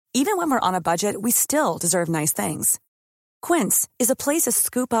Even when we're on a budget, we still deserve nice things. Quince is a place to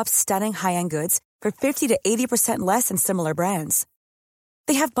scoop up stunning high-end goods for 50 to 80% less than similar brands.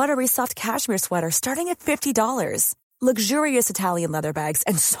 They have buttery soft cashmere sweaters starting at $50, luxurious Italian leather bags,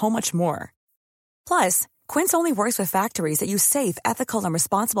 and so much more. Plus, Quince only works with factories that use safe, ethical, and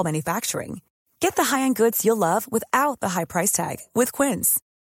responsible manufacturing. Get the high-end goods you'll love without the high price tag with Quince.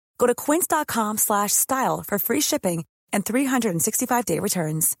 Go to quince.com/style for free shipping and 365-day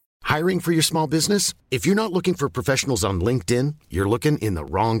returns. Hiring for your small business? If you're not looking for professionals on LinkedIn, you're looking in the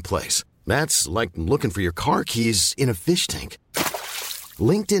wrong place. That's like looking for your car keys in a fish tank.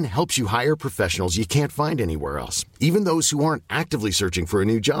 LinkedIn helps you hire professionals you can't find anywhere else, even those who aren't actively searching for a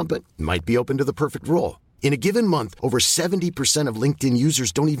new job but might be open to the perfect role. In a given month, over 70% of LinkedIn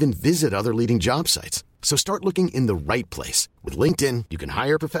users don't even visit other leading job sites. So start looking in the right place. With LinkedIn, you can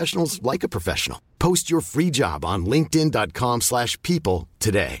hire professionals like a professional. Post your free job on linkedin.com/people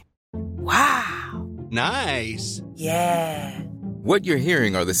today. Wow. Nice. Yeah. What you're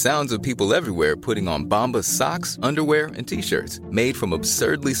hearing are the sounds of people everywhere putting on Bombas socks, underwear, and T-shirts made from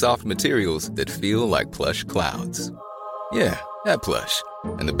absurdly soft materials that feel like plush clouds. Yeah, that plush.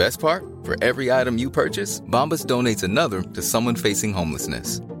 And the best part? For every item you purchase, Bombas donates another to someone facing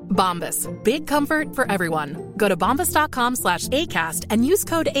homelessness. Bombas, big comfort for everyone. Go to bombas.com/ACAST and use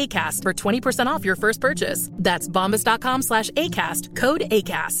code ACAST for 20% off your first purchase. That's bombas.com/ACAST, code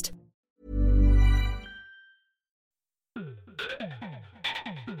ACAST.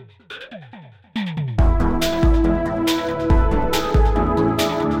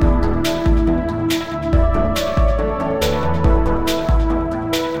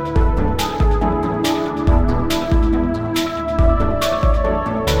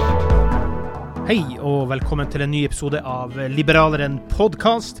 Hei og velkommen til en ny episode av Liberaleren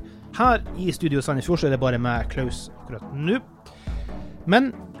podcast. Her i studio Sandefjord så det bare med Klaus akkurat nå.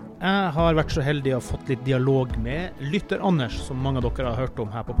 Men jeg har vært så heldig å ha fått litt dialog med lytter Anders, som mange av dere har hørt om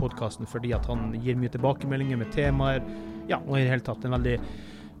her på podcasten, fordi at han gir mye tilbakemeldinger med temaer, ja, og i det hele tatt en veldig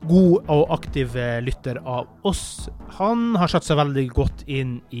god og aktiv lytter av oss. Han har satt seg veldig godt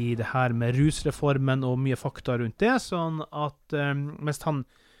inn i det her med rusreformen og mye fakta rundt det, sånn at mens han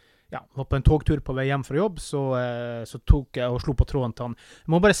var på en togtur på vei hjem fra jobb, så tok jeg og slo på tråden til han.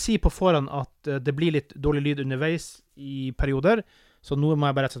 Jeg må bare si på forhånd at det blir litt dårlig lyd underveis i perioder, så nå må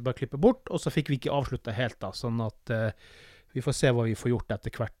jeg bare rett og slett bare klippe bort, og så fikk vi ikke avsluttet helt da, sånn at vi får se hva vi får gjort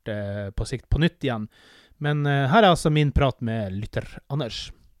etter hvert på sikt på nytt igjen. Men her altså min prat med lytter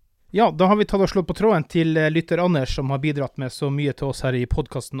Anders. Ja, da har vi tatt og slått på tråden til lytter Anders, som har bidratt med så mye til oss her i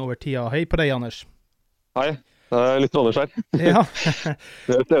podcasten over tida. Hei på deg, Anders. Hei. Litt Anders her. Ja.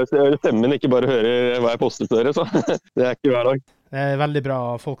 Stemmen ikke bare hører hva jeg poster til dere, så det ikke hver dag. Det veldig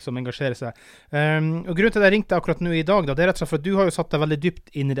bra folk som engasjerer seg. Og grunnen til at jeg ringte akkurat nå i dag, da, det rett og slett for at du har jo satt deg veldig dypt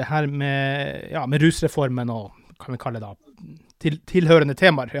inn i det her med rusreformen og, kan vi kalle det da, tilhørende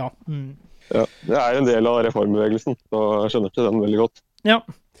temaer. Ja. Ja, det en del av reformbevegelsen, så jeg skjønner ikke den veldig godt. Ja.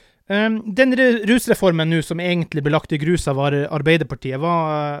 Den rusreformen nå som egentlig ble lagt i grus av Arbeiderpartiet,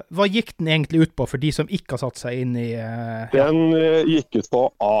 hva gikk den egentlig ut på for de som ikke har satt seg inn i... Den gikk ut på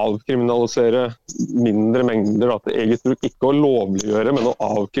å avkriminalisere mindre mengder, at eget bruk ikke å lovliggjøre, men å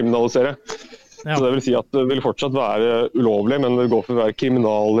avkriminalisere. Ja. Så det vil si at det vil fortsatt være ulovlig, men det går for å være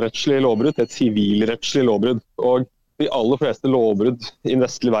kriminalrettslig lovbrudd til et sivilrettslig lovbrudd. Og de aller fleste lovbrudd i den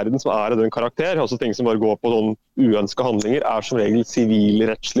vestlige verden som av den karakter, altså ting som bare går på sånn uønskede handlinger, som regel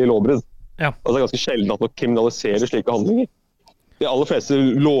sivilrettslig lovbrudd. Ja. Altså det ganske sjelden at man kriminaliserer slike handlinger. De aller fleste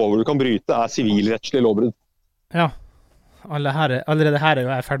lover du kan bryte sivilrettslig lovbrudd. Ja, allerede her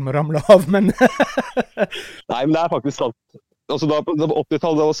jo jeg ferdig med å ramle av, men... Nei, men det faktisk sant. Altså da, på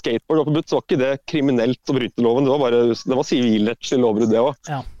 80-tallet da var skateboard var forbudt, så var ikke det kriminelt å bryte loven. Det var sivilrettslig lovbrudd det også,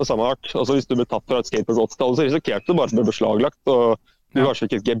 ja. På samme art. Altså hvis du ble tatt fra et skateboard på 80-tallet, så risikerte du bare å bli beslaglagt, og du kanskje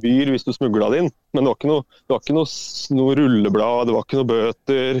ikke et gebyr hvis du smuglet det inn. Men det var ikke noe rulleblad, det var ikke noe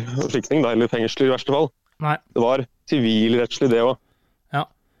bøter og slik ting, eller fengsler i verste fall. Nei. Det var sivilrettslig det også. Ja.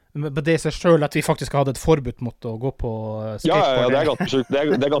 Men det seg selv at vi faktisk hadde et forbud mot å gå på skateboard. Ja, det ganske sykt.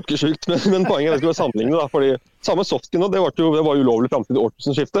 Det ganske sykt, men poenget skulle være sammenlignende da, fordi samme softkin, det var ulovlig frem til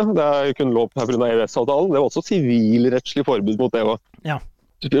årtusenskiftet. Det kun lov her på grunn av EØS-avtalen. Det var også sivilrettslig forbud mot det også. Ja.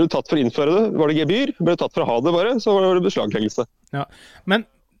 Du ble tatt for å innføre det, var det gebyr, ble du tatt for å ha det bare, så var det beslagleggelse. Ja, men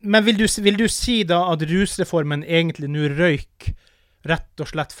vil du si da at rusreformen egentlig nå røyk rett og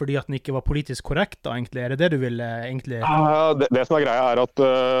slett fordi at den ikke var politisk korrekt da, egentlig? Det du vil egentlig... Det som greia at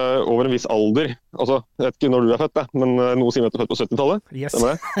over en viss alder, altså, jeg vet ikke når du født, men noe sier at du født på 70-tallet. Yes,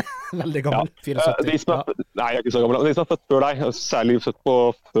 veldig gammel, 74. Nei, jeg ikke så gammel. De som født før deg, særlig født på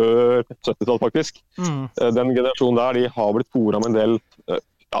før 70-tallet faktisk, den generasjonen der, de har blitt foret med en del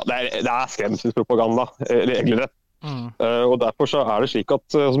Ja, det er skremselspropaganda, regelrett. Og derfor så det slik at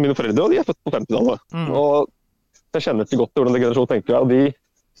mine foreldre, de født på 50-tallet. Og jeg kjenner ikke godt til hvordan det generasjonen tenker, og de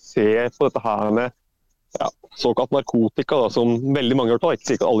ser på dette her med såkalt narkotika, da, som veldig mange gjør, ikke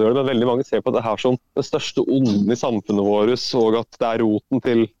sikkert alle gjør det, men veldig mange ser på det her som det største onden i samfunnet vårt, og at det roten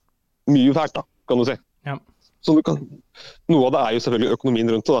til mye fælt, da, kan du si. Ja. Så noe av det jo selvfølgelig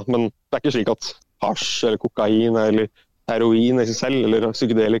økonomien rundt det, da, men det ikke slik at hasj eller kokain eller heroin i seg selv, eller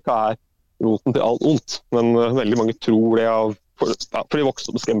psykedelika roten til alt ondt. Men veldig mange tror det for de vokste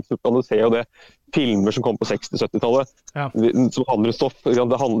opp med skremselspropaganda, du ser jo det. Filmer som kom på 60-70-tallet, som handler om stoff, det jo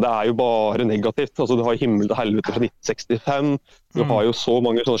bare negativt. Altså, du har Himmel til helvete fra 1965, du har jo så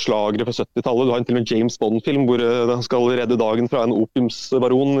mange sånne slagere fra 70-tallet, du har til og med James Bond-film hvor han skal redde dagen fra en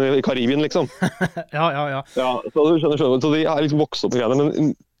opiumsbaron i Karibien, liksom. Ja, så du skjønner, så de liksom vokst opp med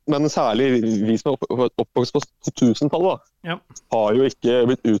greiene, men særlig vi som oppvokst på 2000-tallet, har jo ikke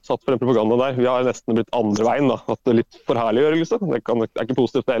blitt utsatt for den propagandaen der. Vi har nesten blitt andre veien, da. At det litt forherliggjørelse. Det ikke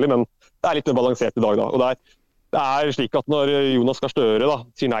positivt det heller, men det litt mer balansert i dag, da. Og det slik at når Jonas Gahr Støre da,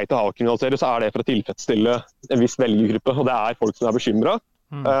 sier nei til å avkriminalisere, så det for å tilfredsstille en viss velgergruppe, og det folk som bekymret.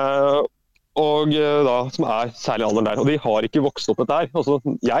 Og da, som særlig alderen der. Og de har ikke vokst opp dette her. Altså,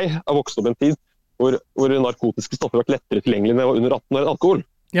 jeg har vokst opp en tid hvor narkotiske stoffer har vært lettere tilgjengelig når jeg var under 18 år enn alkohol.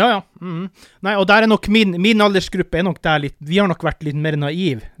 Ja. Nei, og der nok min aldersgruppe nok der litt, vi har nok vært litt mer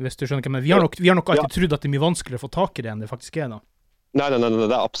naiv, hvis du skjønner hva, men vi har nok alltid trodd at det mye vanskeligere å få tak i det enn det faktisk da. Nei,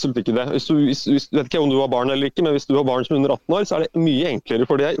 det absolutt ikke det. Hvis du vet ikke om du har barn eller ikke, men hvis du har barn som er under 18 år, så det mye enklere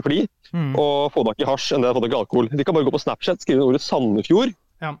for de å få tak i hasj enn det å få tak i alkohol. De kan bare gå på Snapchat, skrive ordet Sandefjord.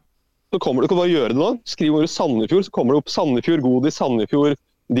 Så du kan bare gjøre det nå. Skriv ordet Sandefjord, så kommer det opp Sandefjord, Godis, Sandefjord,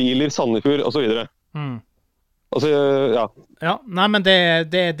 Dealer, Sandefjord, og så videre. Altså, Ja, nei, men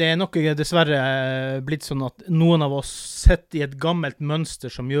det nok dessverre blitt sånn at noen av oss sitter i et gammelt mønster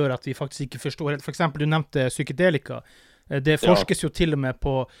som gjør at vi faktisk ikke forstår helt. For eksempel, du nevnte psykedelika. Det forskes jo til og med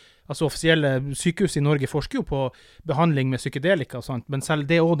på, altså offisielle sykehus i Norge forsker jo på behandling med psykedelika, sant? Men selv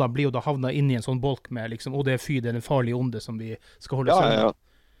det også da blir jo da havnet inn i en sånn bolk med liksom, det fy, det den farlige onde som vi skal holde sammen. Ja.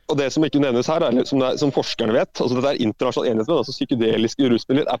 Og det som ikke nevnes her, som forskerne vet, altså dette internasjonal enhet, men altså psykedeliske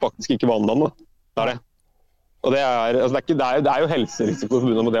rusmidler faktisk ikke vanedannende. Det det. Og det jo helserisiko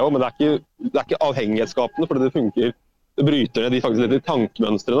forbundet med det også, men det ikke avhengighetsskapende, fordi det funker, det bryter ned de faktisk litt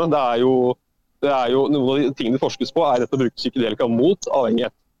tankemønstrene. Det jo noen av de tingene det forskes på, dette å bruke psykedelika mot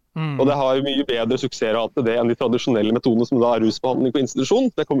avhengighet. Og det har mye bedre suksessrate det enn de tradisjonelle metodene som da rusbehandling på institusjon.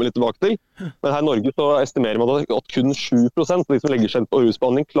 Det kommer vi litt tilbake til. Men her i Norge så estimerer man at kun 7% av de som legger seg på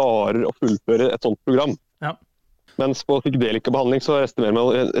rusbehandling klarer å fullføre et sånt program. Mens på psykedelika-behandling så estimerer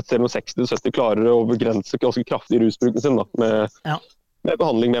man et sted med 60-70 klarer å begrense ganske kraftig rusbruken sin da, med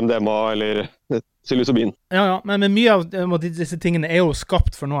behandling med MDMA eller psilocybin. Ja, men mye av disse tingene jo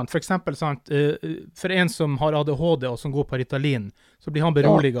skapt for noen. For eksempel, sant, for en som har ADHD og som går på Ritalin, så blir han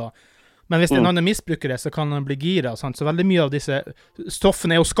beroliget. Men hvis en annen misbruker det, så kan han bli gira. Sant? Så veldig mye av disse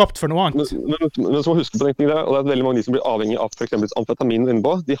stoffene jo skapt for noe annet. Men så må huske på den ting der, og det veldig mange av de som blir avhengig av for eksempel amfetamin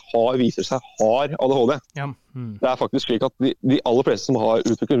innpå, de viser seg har ADHD. Det faktisk slik at de aller fleste som har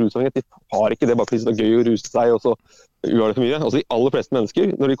utviklet rusavhengighet, de har ikke det bare fordi det gøy å ruse seg, og så gjør det for mye. Altså de aller fleste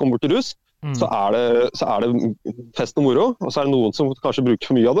mennesker, når de kommer bort til rus, så det fest og moro, og så det noen som kanskje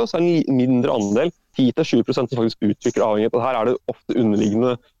bruker for mye av det, så det en mindre andel, 10-20% som faktisk utvikler avhengighet, og her det ofte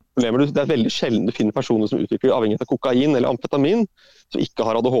underliggende problemer. Det veldig sjelden du finner personer som utvikler avhengighet av kokain eller amfetamin, som ikke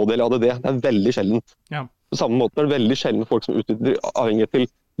har ADHD eller ADD. Det veldig sjeldent. På samme måte det veldig sjelden folk som utvikler avhengighet til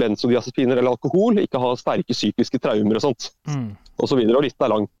benzodiazepiner eller alkohol, ikke har sterke psykiske traumer og sånt. Og så videre, og lista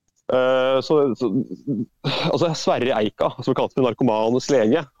lang. Altså Sverre Eika, som kalles for narkomanes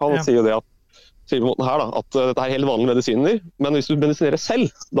lege, han sier jo det sier på måten her da, at dette helt vanlige medisiner, men hvis du medisinerer selv,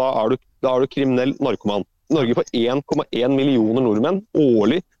 da er du kriminell narkoman. Norge får 1,1 millioner nordmenn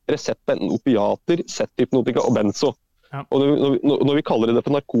årlig resept på enten opiater, Z-hypnotika og benzo. Og når vi kaller det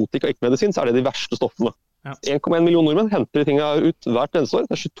for narkotika og ikke medisin, så det de verste stoffene. 1,1 millioner nordmenn henter de tingene ut hvert eneste år.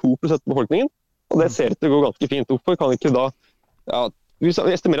 Det 22% av befolkningen, og det ser ut til å gå ganske fint. Hvorfor kan ikke da... vi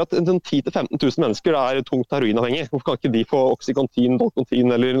estimerer at 10-15 000 mennesker tungt heroinavhengig. Hvorfor kan ikke de få Oxycontin, Dolcontin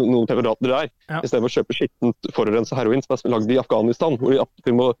eller noen preparater der, i stedet for å kjøpe skittent forurenset heroin som laget i Afghanistan, hvor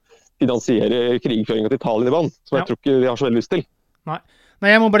de må finansiere krigføringen til Taliban, som jeg tror ikke de har så veldig lyst til. Nei,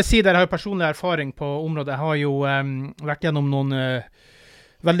 jeg må bare si det, jeg har jo personlig erfaring på området. Jeg har jo vært gjennom noen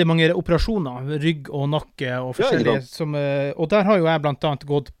veldig mange operasjoner, rygg og nakke og forskjellige, og der har jo jeg blant annet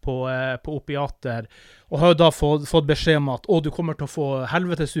gått på opiater, og har jo da fått beskjed om at du kommer til å få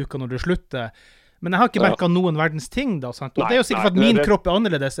helvetesuka når du slutter, Men jeg har ikke merket noen verdens ting da, sant? Og det jo sikkert for at min kropp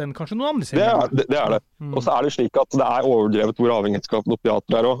annerledes enn kanskje noen andre sin. Det det. Og så det slik at det overdrevet hvor avhengighetsskapen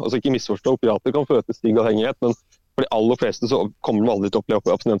opiater også. Altså ikke misforstå, opiater kan føre til stig avhengighet, men for de aller fleste så kommer man aldri til å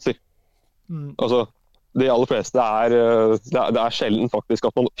oppleve abstinenser. Altså, de aller fleste det sjelden faktisk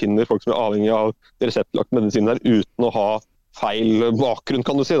at man finner folk som avhengig av reseptlagt medisin der uten å ha feil bakgrunn,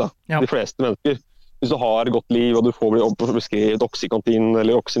 kan du si da. Ja. De fleste mennesker. Hvis du har et godt liv, og du får bli beskrevet Oxycontin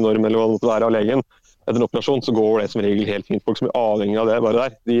eller Oxynorm eller hva det måtte være av legen etter en operasjon, så går det som regel helt fint. Folk som avhengig av det bare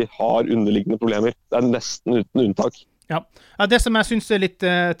der, de har underliggende problemer. Det nesten uten unntak. Ja, det som jeg synes litt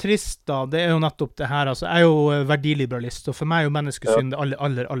trist da, det jo nettopp det her. Altså, jeg jo verdiliberalist, og for meg jo menneskesyn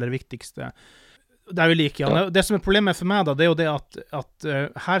det aller viktigste. Det jo like, ja. Det som problemet for meg da, det jo det at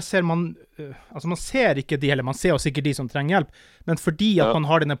her ser man, altså man ser ikke de heller, man ser jo sikkert de som trenger hjelp, men fordi at man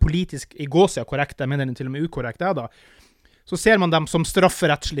har denne politisk i gåsida korrekte, jeg mener den til og med ukorrekt da, så ser man dem som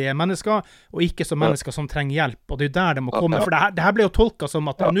strafferettslige mennesker, og ikke som mennesker som trenger hjelp, og det jo der det må komme, for det her ble jo tolket som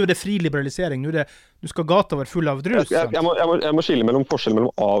at nå det fri liberalisering, nå skal gata være full av drus. Jeg må skille mellom forskjellen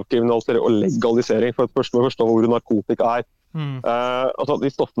mellom avkriminalisering og legalisering, for at først må vi forstå hvor narkotika altså de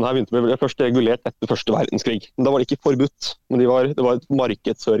stoffene her begynte med først regulert etter første verdenskrig. Men da var det ikke forbudt, men det var et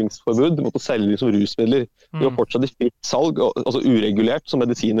markedsføringsforbud. De måtte selge dem som rusmidler. De var fortsatt i fritt salg, altså uregulert som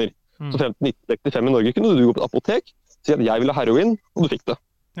medisiner. Så frem til 1965 i Norge kunne du gå på et apotek, si at jeg ville heroin, og du fikk det.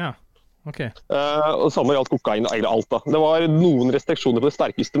 Ja, ok. Og det samme gjaldt kokain og alt da. Det var noen restriksjoner på de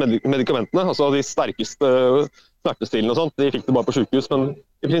sterkeste medikamentene, altså de sterkeste smertestillende og sånt, de fikk det bare på sykehus, men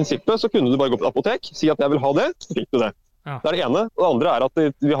i prinsippet så kunne du bare gå på et apotek, si at jeg vil ha det, så fikk du det. Ja. Det det ene. Og det andre at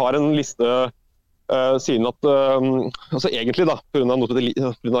vi har en liste siden at altså egentlig da, på grunn av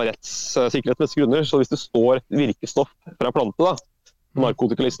rettssikkerhetsmessige grunner, så hvis det står et virkestoff fra plante da,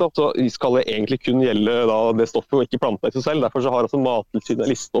 narkotikalista, så skal det egentlig kun gjelde da, det stoffet og ikke planta i seg selv. Derfor så har altså Mattilsynet en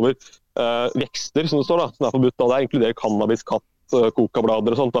liste over vekster som det står da, som forbudt da. Det inkluderer cannabis, katt,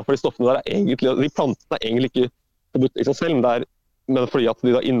 kokablader og sånt da, for de stoffene der egentlig, de plantene egentlig ikke forbudt i seg selv, men fordi at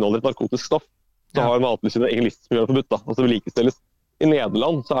de da inneholder et narkotisk stoff. Så har Mattilsynet en egen liste som gjør det forbudt da, altså det vil likestilles. I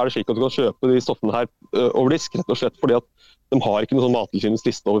Nederland så det slik at du kan kjøpe de stoffene her over disk, rett og slett fordi at de har ikke noe sånn Mattilsynets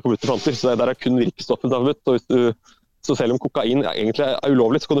liste over forbudte planter, så der kun virkestoffet som forbudt. Og hvis du, så selv om kokain egentlig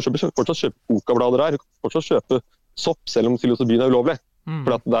ulovlig, så kan du fortsatt kjøpe kokablader her, du kan fortsatt kjøpe sopp, selv om psilocybin ulovlig,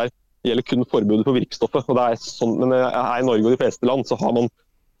 for at der gjelder kun forbudet på virkestoffet. Og det sånn, men i Norge og de fleste land så har man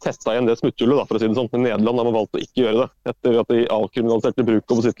testet igjen det smutthullet, da, for å si det sånn. Men i Nederland har man valgt å ikke gjøre det, etter at de avkriminaliserte bruk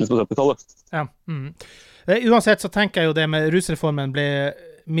og besittelse på 70-tallet. Ja. Uansett så tenker jeg jo det med rusreformen ble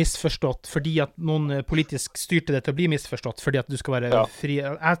misforstått, fordi at noen politisk styrte det til å bli misforstått, fordi at du skal være fri.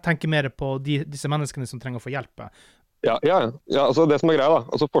 Jeg tenker mer på disse menneskene som trenger å få hjelp. Ja, altså det som greia da,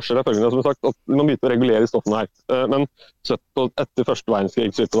 altså forskjell følgende, som sagt, at man begynte å regulere stoffene her, men etter første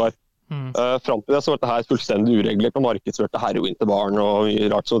verdenskrig så det var frem til det så var dette her fullstendig uregulert og markedsførte heroin til barn og mye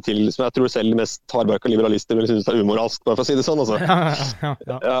rart sånn til, som jeg tror selv de mest hardbarka liberalister vil synes det umoralsk, bare for å si det sånn altså.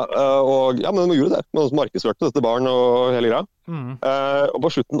 Men de gjorde det, man markedsførte det til barn og hele greia. Og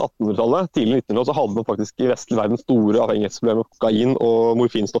på slutten av 1800-tallet, tidlig 1900-tallet, så hadde man faktisk i vestlig verden store avhengighetsproblemer med kokain og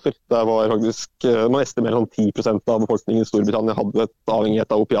morfinstoffer. Det var faktisk, man estimerer sånn 10% av befolkningen i Storbritannia hadde et avhengighet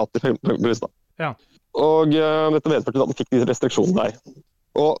av opiater. Og dette medførte at man fikk disse restriksjonene der.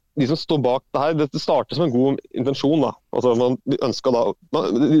 Og de som står bak det her, dette startet som en god intensjon da. Altså man ønsket da,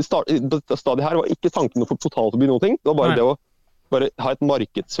 dette stadiet her var ikke tanken å få totalforby noen ting, det var bare det å bare ha et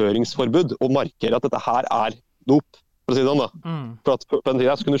markedsføringsforbud og markere at dette her dop, for å si det sånn da. For at på den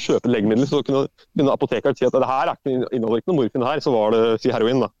tiden så kunne du kjøpe legemidler, så kunne apotekeren si at det her inneholder ikke noe morfin her, så var det si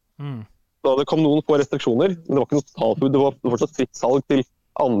heroin da. Så det kom noen få restriksjoner, men det var ikke noe totalforbud, det var fortsatt fritt salg til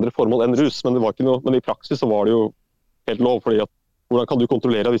andre formål enn rus, men det var ikke noe, men i praksis så var det jo helt lov, fordi at hvordan kan du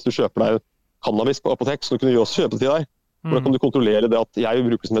kontrollere hvis du kjøper deg cannabis på apotek, så kunne du også kjøpe det til deg? Hvordan kan du kontrollere det at jeg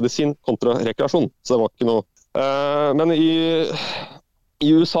bruker som medisin kontra rekreasjon? Så det var ikke noe. Men i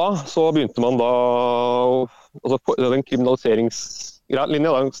USA så begynte man da, altså den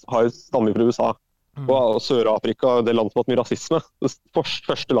kriminaliseringslinja har stammer fra USA. Og Sør-Afrika, det landet som hadde mye rasisme. Det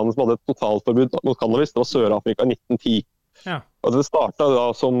første landet som hadde et totalforbud mot cannabis, det var Sør-Afrika i 1910. Og det startet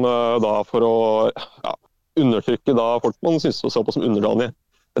da som for å undertrykke da folk man synes så på som underdanige.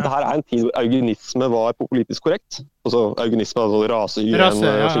 Dette her en tid hvor eugenisme var politisk korrekt. Altså eugenisme, altså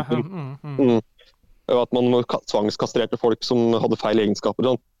rasehygien, at man tvangskastrerte folk som hadde feil egenskaper.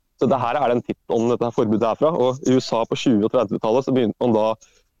 Sånn. Så det her den tidsånden dette her forbudet fra. Og i USA på 20- og 30-tallet så begynte man da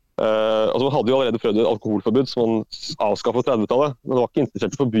altså man hadde jo allerede prøvd et alkoholforbud som man avskaffet på 30-tallet, men det var ikke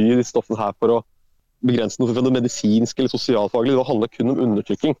interessert i å forby de stoffene her for å begrense noe fra det medisinske eller sosialfaglige. Det handlet kun om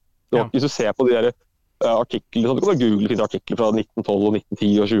undertrykking. Hvis du ser på de der artikler, så du kan google finne artikler fra 1912 og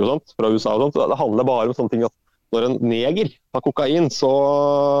 1910 og 20 og sånt, fra USA og sånt. Så det handler bare om sånne ting at når en neger har kokain, så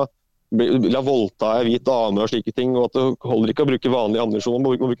vil jeg voldta en hvit dame og slike ting, og at det holder ikke å bruke vanlig ammunisjon,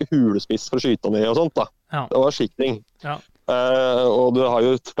 man må bruke hulespiss for å skyte ned og sånt da. Ja. Det var slike ting. Ja. Og du har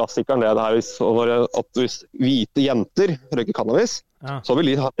jo klassikeren det her, at hvis hvite jenter røyker cannabis, så vil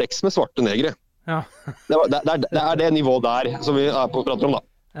de ha sex med svarte negere. Ja. Det er det nivået der som vi er på å prate om da.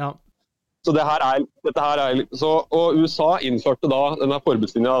 Ja. Så dette her er og USA innførte da denne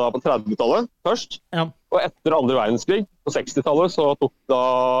forbudslinja da på 30-tallet først, og etter andre verdenskrig på 60-tallet så tok da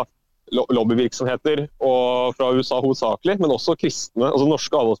lobbyvirksomheter og fra USA hovedsakelig, men også kristne, altså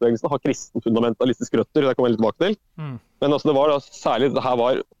norske avholdsbevegelsen har kristen fundamentalistisk røtter, det kommer jeg litt tilbake til. Men altså det var da særlig, det her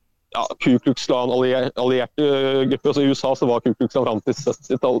var Ku Klux Klan allierte grupper, altså i USA så var Ku Klux Klan frem til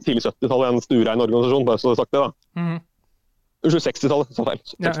tidlig 70-tallet en stuerein organisasjon, bare så sagt det da. 60-tallet, så feil.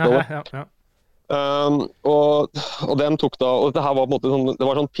 60-tallet. Og den tok da, og dette her var på en måte sånn, det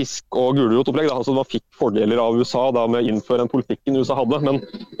var sånn pisk og gulrotopplegg da, altså man fikk fordeler av USA da med å innføre den politikken USA hadde,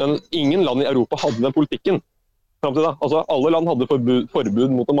 men ingen land i Europa hadde den politikken frem til da. Altså alle land hadde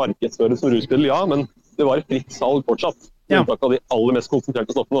forbud mot å markedsføre som rusmiddel, ja, men det var et fritt salg fortsatt, unntak av de aller mest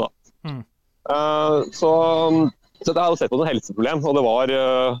konsentrerte stoffene da. Så det har jeg sett på et helseproblem, og det var,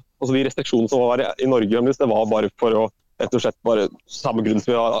 altså de restriksjonene som var i Norge, det var bare for å rett og slett bare samme grunn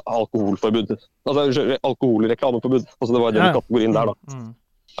som vi har alkoholforbud. Altså alkoholreklameforbud. Altså det var den kategorien der da.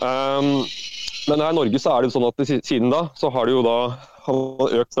 Men her i Norge så er det sånn at siden da, så har det jo da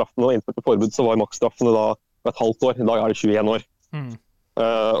økt straffen og innført forbud, så var maksstraffene da et halvt år. I dag er det 21 år.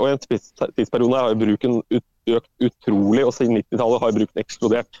 Og i en tidsperiode har bruken økt utrolig, og siden 90-tallet har bruken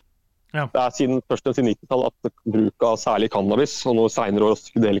eksplodert. Ja. Det er først siden 90-tallet at bruk av særlig cannabis, og nå senere år også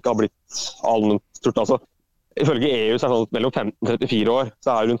psykedelika har blitt allment stort. Altså, ifølge EU så er det sånn at mellom 15 og 34 år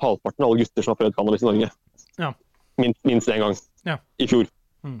så er det rundt halvparten av alle gutter som har prøvd cannabis i Norge. Ja. Minst en gang. Ja. I fjor.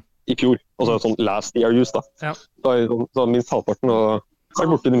 I fjor. Altså sånn last year use da. Ja. Så minst halvparten og har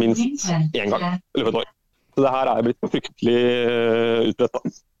vært borte minst en gang i løpet av et år. Så det her er blitt fryktelig utbredt da.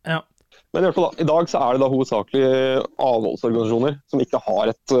 Ja. Men i hvert fall da, i dag så er det da hovedsakelig avholdsorganisasjoner som ikke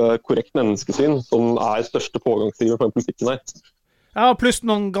har et korrekt menneskesyn, som er største pågangsdriver på den politikken her. Ja, pluss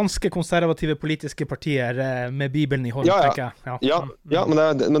noen ganske konservative politiske partier med Bibelen i hånd, tenker jeg. Ja,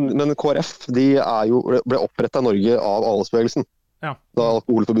 men KrF, de ble opprettet i Norge av avholdsbevegelsen. Ja. Da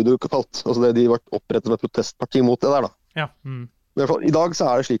alkoholforbudet falt. Altså de ble opprettet som et protestparti mot det der da. Ja. Men i hvert fall, i dag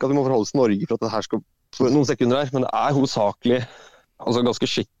så er det slik at vi må forholde oss til Norge for at det her skal for noen sekunder her, men det er hovedsakelig altså ganske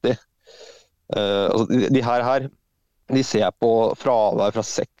skittig. Altså de her, de ser på fravær fra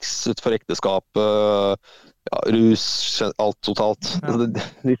sex utenfor ekteskap, rus, alt totalt. Ja.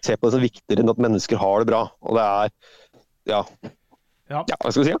 De ser på det som viktigere enn at mennesker har det bra, og det er,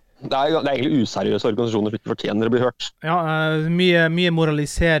 hva skal vi si? Det er egentlig useriøse organisasjoner som ikke fortjener å bli hørt. Ja, mye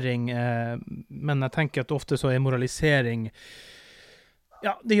moralisering, men jeg tenker at ofte så er moralisering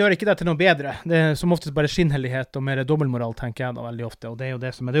det gjør ikke det til noe bedre. Det er som oftest bare skinnhellighet og mer dobbeltmoral, tenker jeg da veldig ofte, og det er jo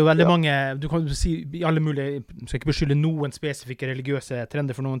det som er. Det er jo veldig mange, du kan si i alle mulige, skal ikke beskylde noen spesifikke religiøse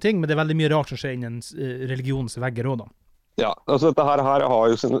trender for noen ting, men det er veldig mye rart som skjer innen religionens vegger også da. Ja, altså dette her har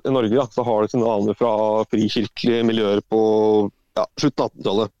jo i Norge da, så har det sine aner fra frikirkelige miljøer på slutten av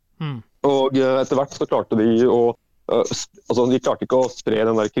 1800-tallet. Og etter hvert så klarte de de klarte ikke å spre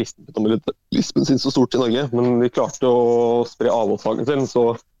den der kristendommelismen sin så stort i Norge, men de klarte å spre avholdssaken sin, så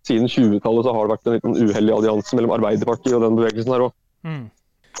siden 20-tallet så har det vært en liten uheldig allianse mellom Arbeiderpartiet og den bevegelsen her også.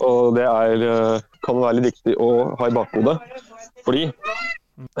 Og det kan være litt viktig å ha i bakhodet,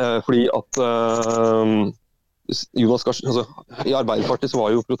 fordi at Jonas Gahr, i Arbeiderpartiet så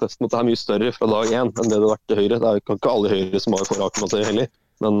var jo protesten mot det her mye større fra dag 1 enn det det har vært til Høyre. Det er jo ikke alle Høyre som har for avkriminalisering heller.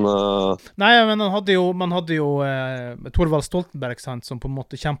 Men, Nei, men man hadde jo Thorvald Stoltenberg, sant, som på en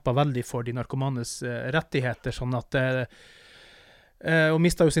måte kjempet veldig for de narkomanes rettigheter, sånn at og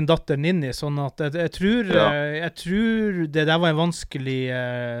mistet jo sin datter Ninni, sånn at jeg tror det der var en vanskelig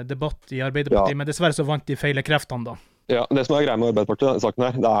debatt i Arbeiderpartiet, men dessverre så vant de feile kreftene da. Ja, det som er greia med Arbeiderpartiet i saken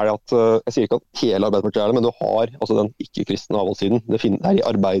her, det er at, jeg sier ikke at hele Arbeiderpartiet er det, men du har altså den ikke-kristne avholdssiden, det er i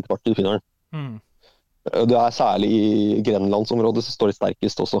Arbeiderpartiet du finner den. Det er særlig i Grenlandsområdet så står det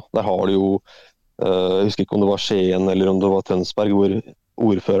sterkest også. Der har du jo, jeg husker ikke om det var Skien eller om det var Tønsberg, hvor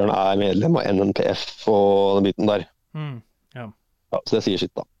ordføreren er medlem av NNPF og den biten der. Så det sier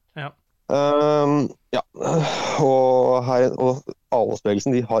sitt da. Og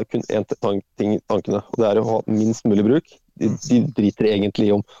avholdsbevegelsen, de har kun en ting i tankene, og det er å ha minst mulig bruk. De driter egentlig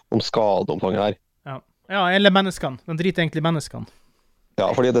om skadeomfanget her. Ja, eller menneskene. De driter egentlig i menneskene.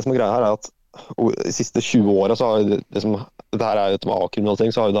 Ja, fordi det som er greia her er at de siste 20 årene så har dette her er jo et med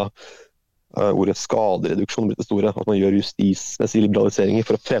avkriminalisering, så har jo da ordet skadereduksjon blitt det store, at man gjør justismessige liberaliseringer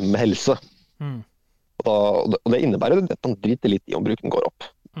for å fremme helse. Og det innebærer at man driter litt i om bruken går opp.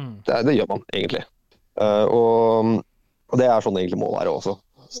 Det gjør man egentlig. Og det sånn det egentlig må være også.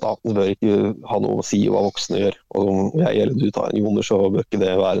 Staten bør ikke ha noe å si hva voksne gjør, og om jeg eller du tar en joner, så bør ikke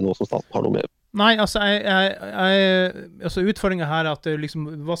det være noe som staten har noe med. Nei, altså utfordringen her at liksom,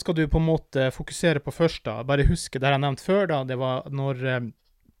 hva skal du på en måte fokusere på først da? Bare huske det jeg nevnte før da, det var når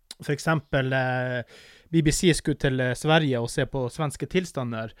for eksempel BBC skulle til Sverige og se på svenske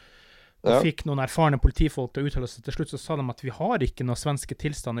tilstander, og fikk noen erfarne politifolk til å uttale seg til slutt, så sa de at vi har ikke noen svenske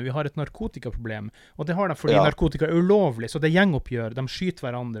tilstander, vi har et narkotikaproblem, og det har de fordi narkotika ulovlig, så det er gjengoppgjør, de skyter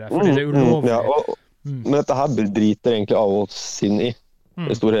hverandre fordi det ulovlig. Men dette her driter egentlig av oss inn i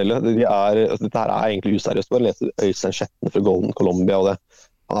store hele. Dette her egentlig useriøst. Bare lese Øystein Schettene fra Golden Colombia, og det.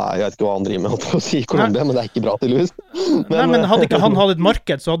 Jeg vet ikke hva han driver med å si i Colombia, men det ikke bra til Louis. Men hadde ikke han hatt et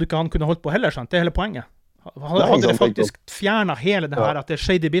marked, så hadde ikke han kunnet holdt på heller, sant? Det hele poenget. Hadde det faktisk fjernet hele det her, at det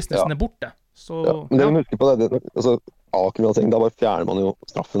shady businessen borte. Så, men det vi må huske på det, altså, avkriminalisering, da bare fjerner man jo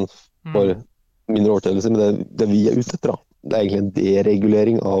straffen for mindre overtredelser, men det vi ute etter da, det egentlig en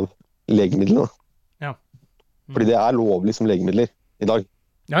deregulering av legemidlene. Fordi det lovlig som legemidler i dag.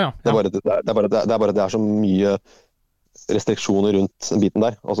 Det er bare det så mye restriksjoner rundt den biten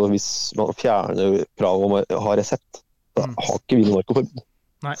der. Altså hvis man fjerner krav om å ha resept, da har ikke vi noe narkoforbud.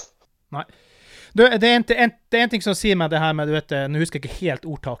 Nei. Det er en ting som sier meg det her med, du vet, nå husker jeg ikke helt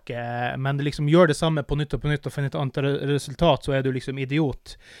ordtaket, men det liksom gjør det samme på nytt og finner et annet resultat, så er du liksom idiot.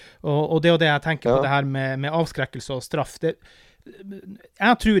 Og det er jo det jeg tenker på det her med avskrekkelse og straff.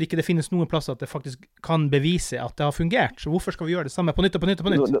 Jeg tror ikke det finnes noen plass at det faktisk kan bevise at det har fungert, så hvorfor skal vi gjøre det samme på nytt og på nytt?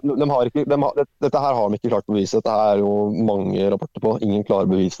 Dette her har de ikke klart å bevise, dette er jo mange rapporter på, ingen klarer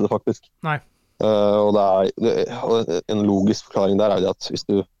å bevise det faktisk. Nei. Og en logisk forklaring der det at hvis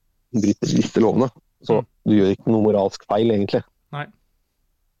du bryter disse lovene, så du gjør ikke noe moralsk feil egentlig. Nei.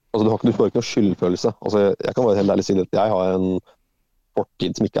 Altså du får ikke noe skyldfølelse. Altså jeg kan bare helt ærlig si at jeg har en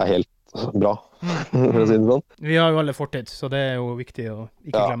fortid som ikke helt bra, for å si det sånn. Vi har jo alle fortid, så det er jo viktig å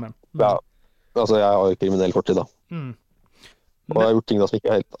ikke glemme. Altså jeg har jo kriminell fortid da. Og jeg har gjort ting da som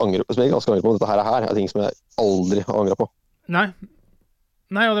ikke helt angrer på, som jeg ganske angrer på. Dette her ting som jeg aldri har angret på. Nei,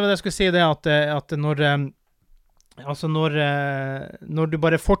 og det var det jeg skulle si, det at når du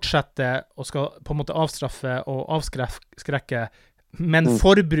bare fortsetter og skal på en måte avstraffe og avskrekke, men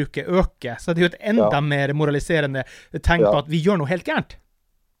forbruket øker, så det er jo et enda mer moraliserende tegn på at vi gjør noe helt gærent.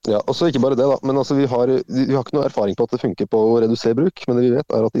 Ja, og så ikke bare det da, men altså vi har ikke noe erfaring på at det funker på å redusere bruk, men det vi vet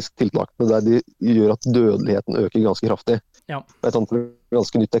at de tiltakene der de gjør at dødeligheten øker ganske kraftig. Et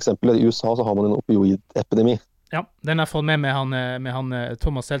ganske nytt eksempel, i USA så har man en opioidepidemi. Ja, den har jeg fått med han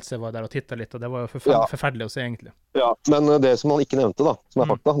Thomas Seltzer var der og tittet litt, og det var jo forferdelig å se egentlig. Ja, men det som han ikke nevnte da, som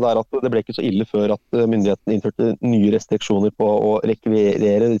fakta, det at det ble ikke så ille før at myndighetene innførte nye restriksjoner på å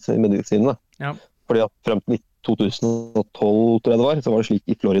rekvirere disse medisinene. Fordi at frem til 2012, tror jeg det var, så var det slik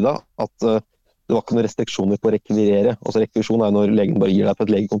i Florida at det var ikke noen restriksjoner på å rekvirere. Altså rekvisjon jo når legen bare gir deg på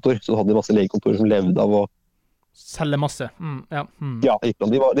et legekontor, så hadde de masse legekontorer som levde av å selge masse. Ja,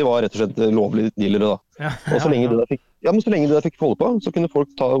 de var rett og slett lovlige dealere da. Og så lenge de der fikk holde på, så kunne folk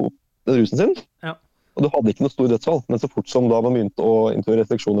ta opp den rusen sin. Og du hadde ikke noe stor dødsfall, men så fort som da man begynte å innføre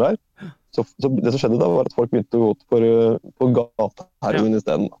restriksjoner her, så det som skjedde da var at folk begynte å gå på gata-heroin i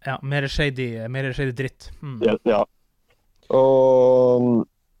stedet. Ja, mer shady dritt. Ja. Og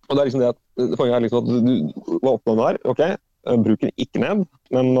det liksom det at poenget liksom at du var oppnådd her, ok, bruker ikke ned,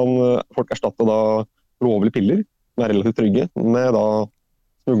 men folk erstattet da lovlige piller, som relativt trygge, med da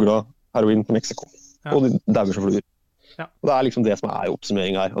smuglet heroin til Mexico. Og de dauer som fluer. Og det liksom det som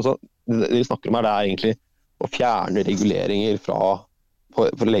oppsummeringen her. Altså, det vi snakker om her, det egentlig å fjerne reguleringer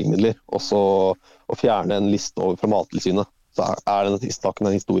for legemidler, og så å fjerne en liste over fra Mattilsynet. Så denne saken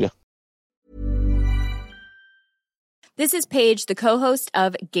en historie. This is Paige, the co-host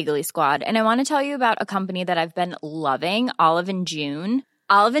of Giggly Squad, and I want to tell you about a company that I've been loving, Olive & June.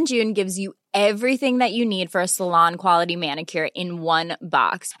 Olive & June gives you everything that you need for a salon-quality manicure in one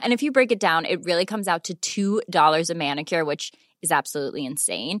box. And if you break it down, it really comes out to $2 a manicure, which is absolutely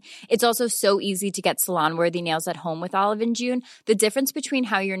insane. It's also so easy to get salon-worthy nails at home with Olive & June. The difference between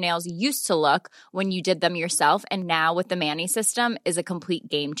how your nails used to look when you did them yourself and now with the Mani system is a complete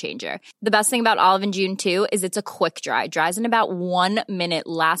game changer. The best thing about Olive & June, too, is it's a quick dry. Dries in about 1 minute,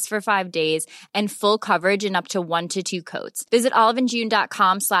 lasts for 5 days, and full coverage in up to 1 to 2 coats. Visit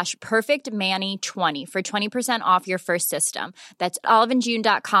oliveandjune.com/perfectmani20 for 20% off your first system. That's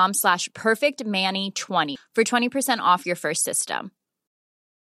oliveandjune.com/perfectmani20 for 20% off your first system.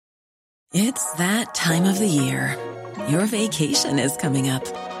 It's that time of the year. Your vacation is coming up.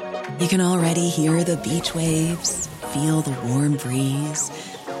 You can already hear the beach waves, feel the warm breeze,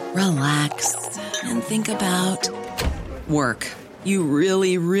 relax, and think about work. You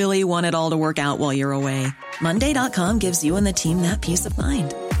really, really want it all to work out while you're away. Monday.com gives you and the team that peace of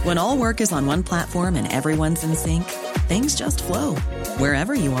mind. When all work is on one platform and everyone's in sync, things just flow.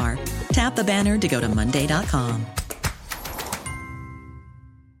 Wherever you are, tap the banner to go to Monday.com.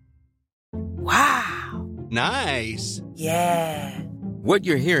 Wow. Nice. Yeah. What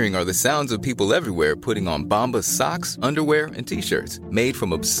you're hearing are the sounds of people everywhere putting on Bombas socks, underwear, and T-shirts made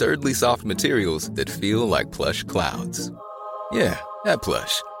from absurdly soft materials that feel like plush clouds. Yeah, that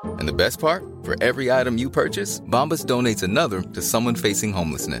plush. And the best part? For every item you purchase, Bombas donates another to someone facing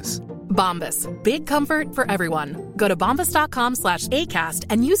homelessness. Bombas. Big comfort for everyone. Go to bombas.com/ACAST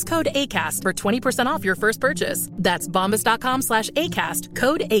and use code ACAST for 20% off your first purchase. That's bombas.com/ACAST.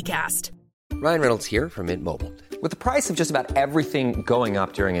 Code ACAST. Ryan Reynolds here from Mint Mobile. With the price of just about everything going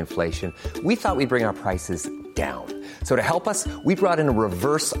up during inflation, we thought we'd bring our prices down. So to help us, we brought in a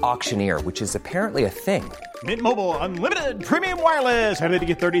reverse auctioneer, which is apparently a thing. Mint Mobile Unlimited Premium Wireless. How to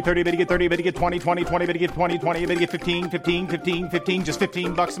get 30, 30, how to get 30, how to get 20, 20, 20, how to get 20, 20, how to get 15, 15, 15, 15, just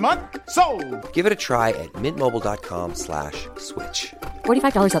 $15 a month? Sold! Give it a try at mintmobile.com/switch.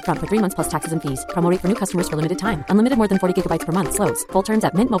 $45 up front for 3 months plus taxes and fees. Promo rate for new customers for limited time. Unlimited more than 40 gigabytes per month. Slows full terms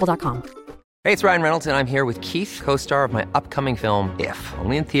at mintmobile.com. Hey, it's Ryan Reynolds, and I'm here with Keith, co-star of my upcoming film, If,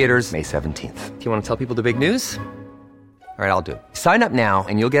 only in theaters May 17th. Do you want to tell people the big news? All right, I'll do it. Sign up now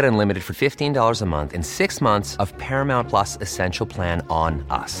and you'll get unlimited for $15 a month and 6 months of Paramount Plus Essential Plan on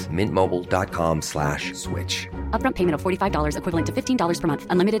us. mintmobile.com/switch. Upfront payment of $45 equivalent to $15 per month.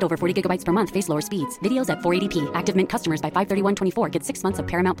 Unlimited over 40 gigabytes per month. Face lower speeds. Videos at 480p. Active Mint customers by 531.24 get 6 months of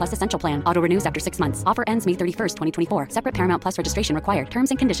Paramount Plus Essential Plan. Auto renews after 6 months. Offer ends May 31st, 2024. Separate Paramount Plus registration required. Terms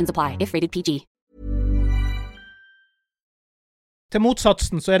and conditions apply if rated PG. Til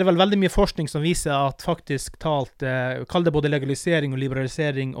motsatsen så det vel veldig mye forskning som viser at faktisk talt, kall det både legalisering og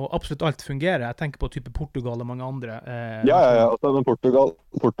liberalisering og absolutt alt fungerer. Jeg tenker på type Portugal og mange andre. Ja. Altså, men Portugal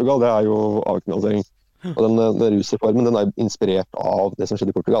det jo avkriminalisering. Og den rusreformen, den inspirert av det som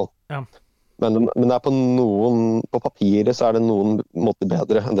skjedde i Portugal. Ja. Men det på papiret så det noen måter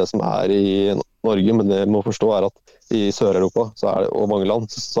bedre enn det som i Norge, men det må forstå at i Sør-Europa det, og mange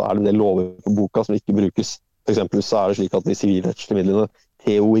land så det en del lover på boka som ikke brukes. For eksempel så det slik at de sivilrettslige midlene,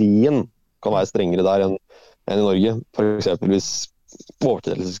 teorien, kan være strengere der enn i Norge. For eksempel hvis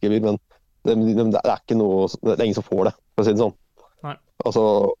overtredelsesgebyr, men det ikke noe, det ingen som får det, for å si det sånn. Nei.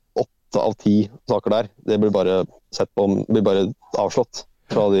 Altså 8 av 10 saker der, det blir bare sett på, blir bare avslått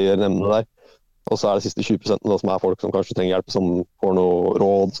fra de nemndene der. Og så det siste 20% da, som folk som kanskje trenger hjelp, som får noe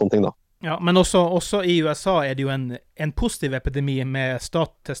råd, sånne ting da. Ja, men også i USA det jo en positiv epidemi med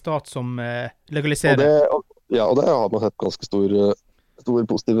stat til stat som legaliserer. Og det har man sett ganske stor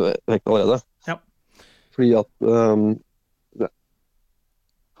positiv effekt allerede. Ja. Fordi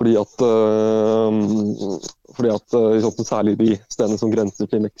at særlig de stedene som grenser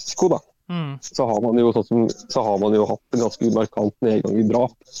til Mexico da, så har man jo hatt en ganske markant nedgang i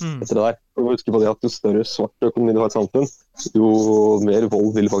drap etter det der. Du må huske på det at jo større svart økonomi du har i et samfunn, jo mer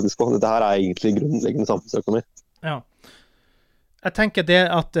vold vil faktisk få. Dette her egentlig grunnleggende samfunnsøkonomi. Ja. Jeg tenker det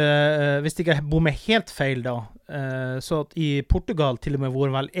at hvis jeg ikke bommer helt feil da, så at i Portugal til og med hvor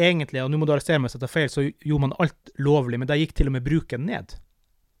vel egentlig, og nå må du arrestere meg hvis jeg tar feil, så gjorde man alt lovlig, men da gikk til og med bruken ned.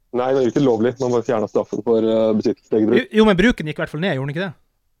 Nei, det gjorde ikke lovlig. Man bare fjernet straffen for besittelsesbruk. Jo, men bruken gikk i hvert fall ned, gjorde den ikke det?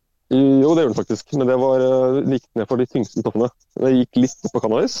 Jo, det gjorde den faktisk, men det var likt ned for de tyngste stoffene. Det gikk litt opp på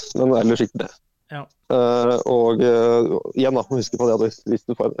cannabis, men ellers gikk det. Ja. Og igjen da, husk på det at hvis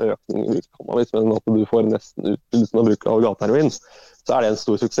du får en økning i bruk cannabis, men at du får nesten utbyggelse av bruk av gateheroin, så det en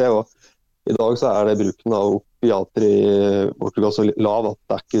stor suksess, og i dag så det bruken av opiater i Portugal så lav at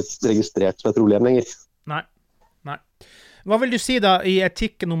det ikke registrert som et problem lenger. Nei. Hva vil du si da i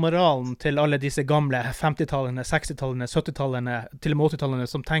etikken og moralen til alle disse gamle 50-tallene, 60-tallene, 70-tallene, til og med 80-tallene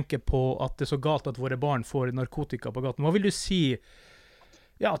som tenker på at det så galt at våre barn får narkotika på gaten? Hva vil du si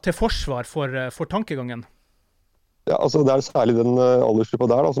til forsvar for tankegangen? Ja, altså det særlig den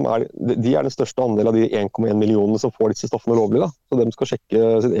aldersgruppa der da, som de den største andel av de 1,1 millionene som får disse stoffene lovlig da. Så de skal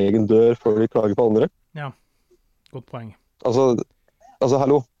sjekke sin egen dør før de klager på andre. Ja, godt poeng. Altså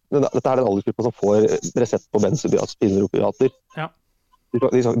hallo. Dette den aldersgruppa som får resept på benzodiazepiner-opiater. Ja.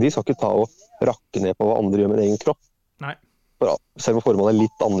 De skal ikke ta og rakke ned på hva andre gjør med egen kropp. Nei. Selv om formålet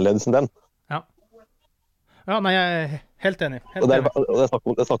litt annerledes enn den. Ja, nei, jeg helt enig. Og det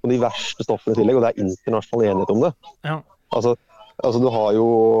snakk om de verste stoffene i tillegg, og det internasjonal enighet om det. Ja. Altså du har jo,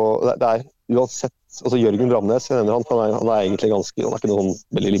 det uansett, altså Jørgen Bramnes, jeg nevner han egentlig ganske, han ikke noen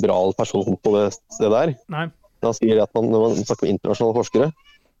veldig liberal person på det stedet der. Nei. Men han sier at når man snakker med internasjonale forskere,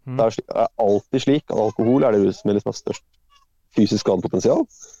 Det er alltid slik at alkohol det rusmiddelet som har størst fysisk skadepotensial,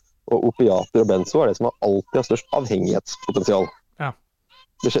 og opiater og benzo det som alltid har størst avhengighetspotensial. Ja.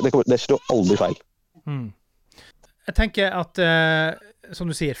 Det slår aldri feil. Jeg tenker at, som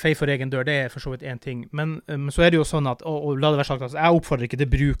du sier, fei for egen dør, det for så vidt en ting. Men så det jo sånn at, og la det være sagt, altså, jeg oppfordrer ikke til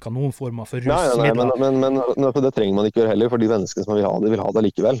bruk av noen former for rusmidler. Nei, men det trenger man ikke gjøre heller, for de menneskene som vil ha det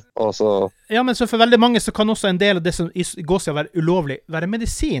likevel. Altså... Ja, men så for veldig mange så kan også en del av det som går seg å være ulovlig, være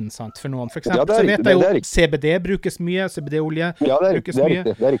medisin, sant, for noen. For eksempel, så vet jeg jo CBD brukes mye, CBD-olje brukes mye.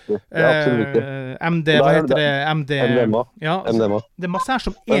 Det er riktig. Det er absolutt riktig. MD, hva heter det? MDMA. Ja, altså, det er masse her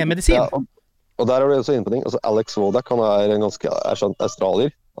som medisin. Ja, og der du også inne på ting. Altså, Alex Wodak, han en ganske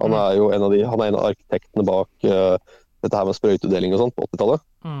australier. Han jo en av arkitektene bak dette her med sprøyteutdeling og sånt på 80-tallet.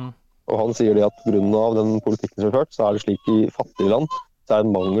 Og han sier det at på grunn av den politikken som ført, så det slik i fattige land, så det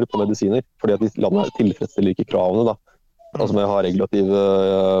en mangel på medisiner, fordi at de landene tilfredsstiller ikke kravene da. Altså med å ha regulative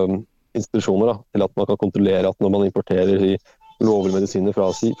institusjoner da, til at man kan kontrollere at når man importerer lovlige medisiner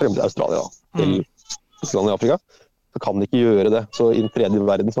fra for eksempel Australia da, til land i Afrika, så kan de ikke gjøre det. Så i den tredje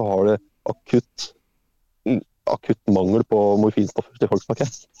verden så har det akutt mangel på morfinstoffer til folk som har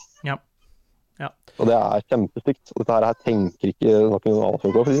kreft. Ja. Og det kjempestygt. Og dette her tenker ikke noen annet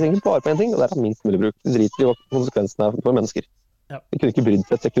folk på, for de tenker bare på en ting, og det minst mulig bruk. De driter i hva konsekvensene for mennesker. De kunne ikke brydd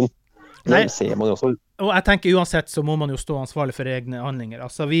seg et sekund. Det ser man jo også. Og jeg tenker uansett så må man jo stå ansvarlig for egne handlinger.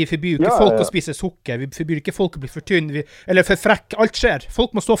 Altså, vi forbyr jo ikke folk å spise sukker, vi forbyr ikke folk å bli for tynn, eller for frekk, alt skjer.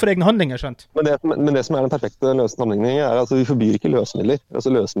 Folk må stå for egne handlinger, skjønt. Men det som den perfekte sammenligningen altså vi forbyr ikke løsemidler. Altså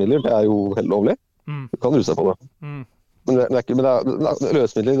løsemidler, det jo helt lovlig. Du kan ruse deg på det. Men det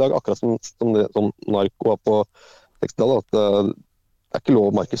løsemidler i dag, akkurat som narko på 60-tallet, at det ikke lov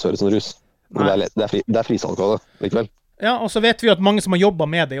å markedsføre som rus. Men det frisalg av det, likevel. Ja, og så vet vi at mange som har jobbet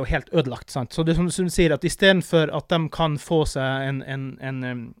med det jo helt ødelagt, sant? Så det som du sier, at i stedet for at de kan få seg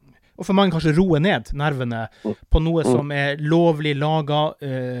og for mange kanskje roe ned nervene på noe som lovlig laget,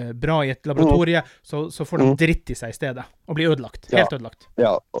 bra i et laboratorie, så får de dritt i seg i stedet, og blir ødelagt, helt ødelagt.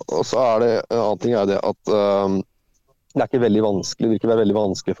 Ja, og så det, en annen ting det at det ikke veldig vanskelig, det virker veldig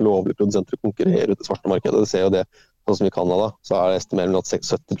vanskelig for lovlige produsenter å konkurrere ut i svarte markedet. Det ser jo det, sånn som i Canada, så det estimert at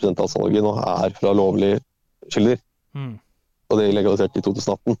 70% av salget nå fra lovlige kilder. Og det legalisert i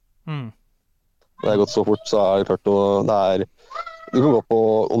 2018. Det har gått så fort, så det klart du kan gå på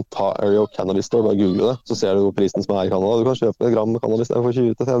Ontario Cannabis Store, bare google det, så ser du prisen som i Canada. Du kan kjøpe et gram cannabis for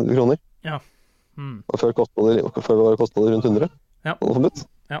 20-30 kroner. Ja. Og før kostet det rundt 100. Ja. Og forbudt.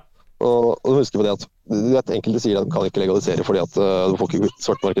 Ja. Og du husker på det at enkelte sier at de kan ikke legalisere fordi at du får ikke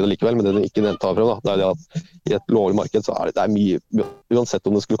svart markedet likevel, men det du ikke tar frem da, det det at i et lovlig marked så det mye, uansett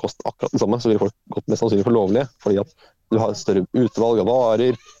om det skulle koste akkurat det samme, så vil folk gått mest sannsynlig for lovlige, fordi at du har større utvalg av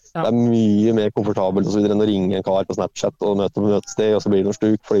varer, det mye mer komfortabelt og så videre enn å ringe en kar på Snapchat og møte på møtested, og så blir det noe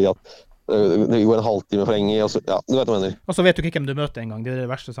stuk fordi at det går en halvtime for lenge, og så, du vet hva jeg mener. Og så vet du ikke hvem du møter en gang, det det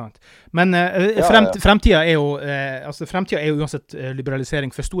verste, sant? Men fremtiden jo uansett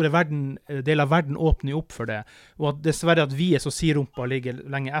liberalisering, for store deler av verden åpner jo opp for det, og at dessverre at vi så sirumpa ligger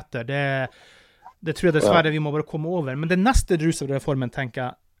lenge etter, det tror jeg dessverre vi må bare komme over. Men den neste rusreformen, tenker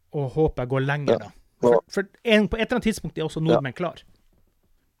jeg, og håper jeg går lenger da. For på et eller annet tidspunkt også nordmenn klar.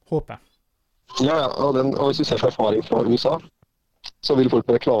 Håper jeg. Ja, og hvis vi ser fra erfaring fra USA, så vil folk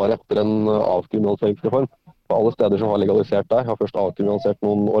være klare etter en avkriminaliseringsreform. På alle steder som har legalisert der, har først avkriminalisert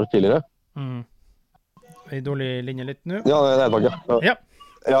noen år tidligere. En dårlig linje litt nå? Ja, det et faktisk. Ja,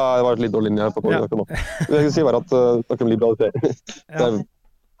 det var et litt dårlig linje her på podcasten nå. Det jeg skulle si var at snakke om liberalisering.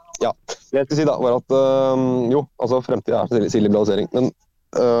 Ja, det jeg skulle si da var at jo, altså fremtiden til liberalisering. Men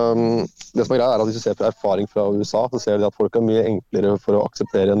det som greia at hvis du ser fra erfaring fra USA, så ser du at folk mye enklere for å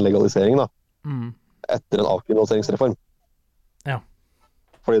akseptere en legalisering da, etter en avkriminaliseringsreform. Ja.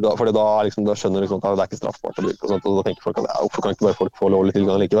 Fordi da liksom, da skjønner liksom at det ikke straffbart å bruke, og da tenker folk at hvorfor kan ikke bare folk få lovlig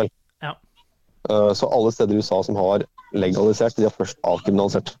tilgang likevel? Ja. Så alle steder i USA som har legalisert, de har først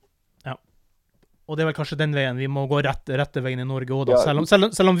avkriminalisert. Ja. Og det vel kanskje den veien vi må gå rette veien i Norge også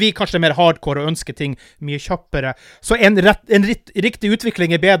da. Selv om vi kanskje mer hardcore og ønsker ting mye kjappere, så en riktig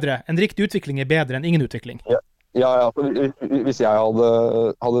utvikling bedre. En riktig utvikling bedre enn ingen utvikling. Ja, hvis jeg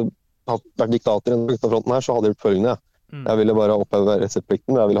hadde vært diktator i denne fronten her, så hadde jeg gjort følgende. Jeg ville bare oppheve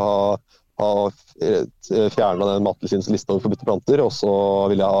reseptplikten, jeg ville ha fjernet den Mattilsynslisten over forbudte planter, og så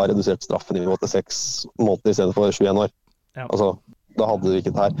ville jeg ha redusert straffenivået til 6 måneder i stedet for 21 år. Ja. Altså, da hadde vi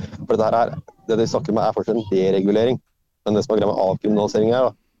ikke det her. For dette her det de snakker med fortsatt en deregulering, men det som greia med avkriminalisering da,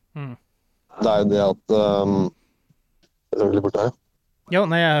 det jo det at jeg litt bort her. Ja,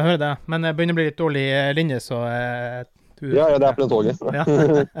 nei, jeg hører det, men jeg begynner å bli litt dårlig linje, så Ja, det på det toget. Ja.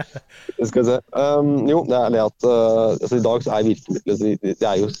 Det skal vi se. Jo, det det at altså, i dag så virkemidlet,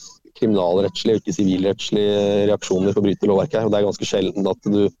 det jo kriminalrettslige, ikke sivilrettslige reaksjoner for å bryte lovverket her, og det ganske sjelden at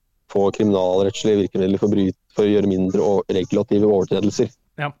du får kriminalrettslige virkemidler for å gjøre mindre regulative overtredelser.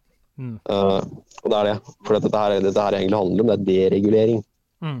 Ja. Og det det. For dette her egentlig handler om, det deregulering.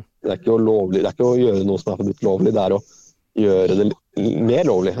 Det ikke det ikke å gjøre noe som forbudt lovlig, det å gjøre det mer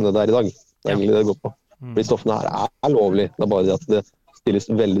lovlig enn det i dag. Det egentlig det går på. Fordi stoffene her lovlig, det bare det at det stilles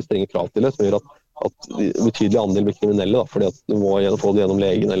veldig strenge krav til det, som gjør at betydelig andel blir kriminelle, da, fordi at du må få det gjennom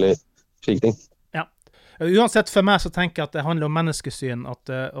legen eller slike ting. Ja. Uansett for meg så tenker jeg at det handler om menneskesyn,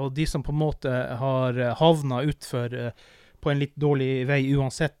 og de som på en måte har havnet utfor på en litt dårlig vei,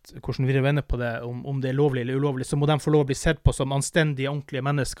 uansett hvordan vi vender på det, om det lovlig eller ulovlig, så må de få lov å bli sett på som anstendige, ordentlige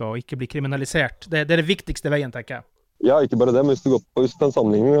mennesker og ikke bli kriminalisert. Det det viktigste veien, tenker jeg. Ja, ikke bare det, men hvis du går på en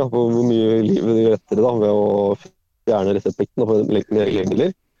sammenligning på hvor mye livet de rettere da, ved å fjerne rettsplikten og få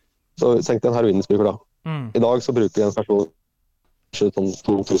legemidler, så tenkte jeg en heroinmisbruker da. I dag så bruker en person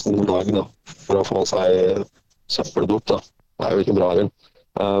 2000 om dagen da, for å få seg søppeldop da. Det jo ikke bra, Arvin.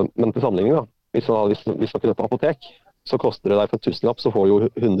 Men til sammenligning da, hvis man kjøper på apotek, så koster det deg for 1000-lapp, så får du jo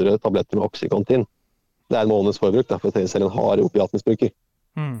 100 tabletter med Oxycontin. Det en måneds forbruk, derfor jeg selv en hard opiatmisbruker.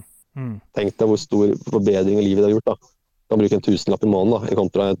 Tenk deg hvor stor forbedring i livet det har gjort da. Du kan bruke en 1000-lapp i måneden da,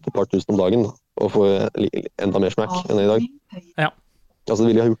 kontra et par tusen om dagen, og få enda mer smakk enn i dag. Ja. Altså,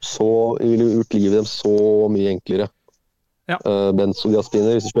 det ville gjort livet dem så mye enklere. Ja.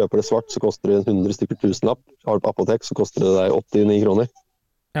 Benzodiazepiner, hvis du kjøper det svart, så koster det 100 stykker 1000-lapp. Har du på apotek, så koster det deg 89 kroner.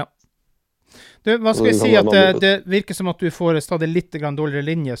 Ja. Du, hva skal jeg si at det virker som at du får stadig litt dårligere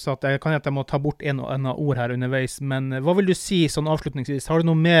linje, så at jeg må ta bort en og annen ord her underveis, men hva vil du si sånn avslutningsvis? Har du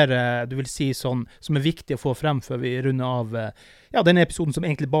noe mer du vil si sånn, som viktig å få frem før vi runder av denne episoden som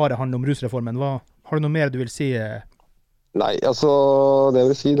egentlig bare handler om rusreformen? Har du noe mer du vil si? Nei, altså det jeg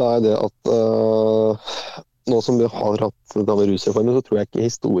vil si da det at nå som vi har hatt det med rusreformen, så tror jeg ikke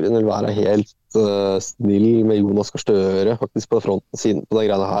historien vil være helt snill med Jonas Gahr Støre faktisk på fronten siden på de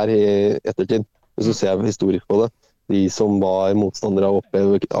greiene her i ettertid. Hvis du ser historisk på det, de som var motstandere av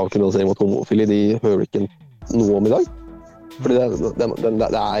kriminalisering mot homofili, de hører ikke noe om i dag. Fordi det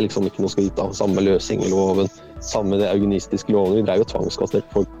liksom ikke noe skryt av. Samme løsning i loven, samme det eugenistiske loven. Vi jo tvangskastrert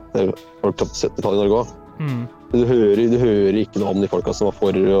folk til 70-tallet i Norge også. Du hører ikke noe om de folka som var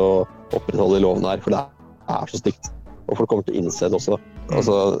for å opprettholde loven her, for det så stygt. Og folk kommer til å innse det også.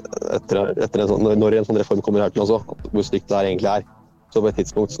 Altså, når en sånn reform kommer her til også, hvor stygt det egentlig så på et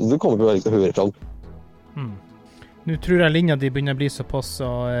tidspunkt, så du kommer til å høre fra den. Nå tror jeg linja di begynner å bli såpass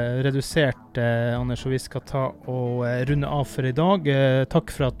redusert, Anders, og vi skal ta og runde av for i dag.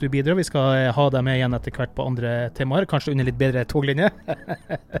 Takk for at du bidrar. Vi skal ha deg med igjen etter hvert på andre temaer, kanskje under litt bedre toglinje,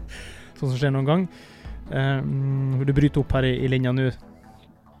 sånn som skjer noen gang. Du bryter opp her i linja nå.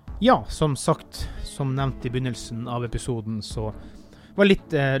 Ja, som sagt, som nevnt i begynnelsen av episoden, så var litt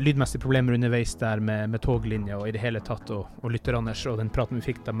lydmessige problemer underveis der med toglinja og i det hele tatt, og lytter Anders og den praten vi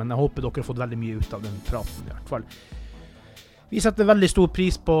fikk der, men jeg håper dere har fått veldig mye ut av den praten i hvert fall. Vi setter veldig stor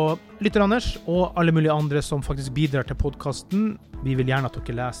pris på lytter Anders og alle mulige andre som faktisk bidrar til podcasten. Vi vil gjerne at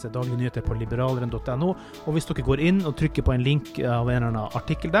dere leser daglige nyheter på liberaleren.no, og hvis dere går inn og trykker på en link av en eller annen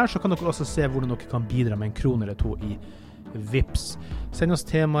artikkel der, så kan dere også se hvordan dere kan bidra med 1 krone eller 2 i Vips. Send oss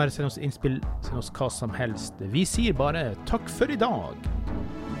temaer, send oss innspill, send oss hva som helst. Vi sier bare takk for i dag.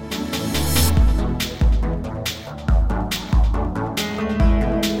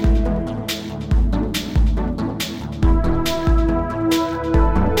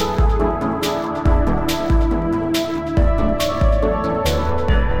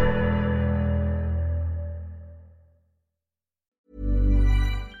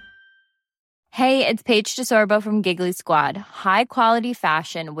 Hey, it's Paige DeSorbo from Giggly Squad. High quality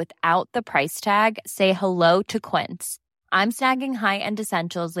fashion without the price tag. Say hello to Quince. I'm snagging high-end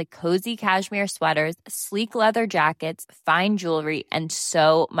essentials like cozy cashmere sweaters, sleek leather jackets, fine jewelry, and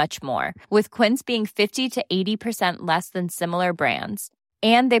so much more. With Quince being 50 to 80% less than similar brands.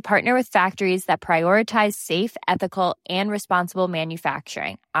 And they partner with factories that prioritize safe, ethical, and responsible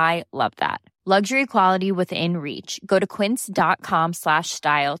manufacturing. I love that. Luxury quality within reach. Go to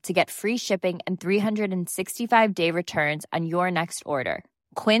quince.com/style to get free shipping and 365-day returns on your next order.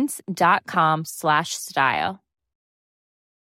 Quince.com/style.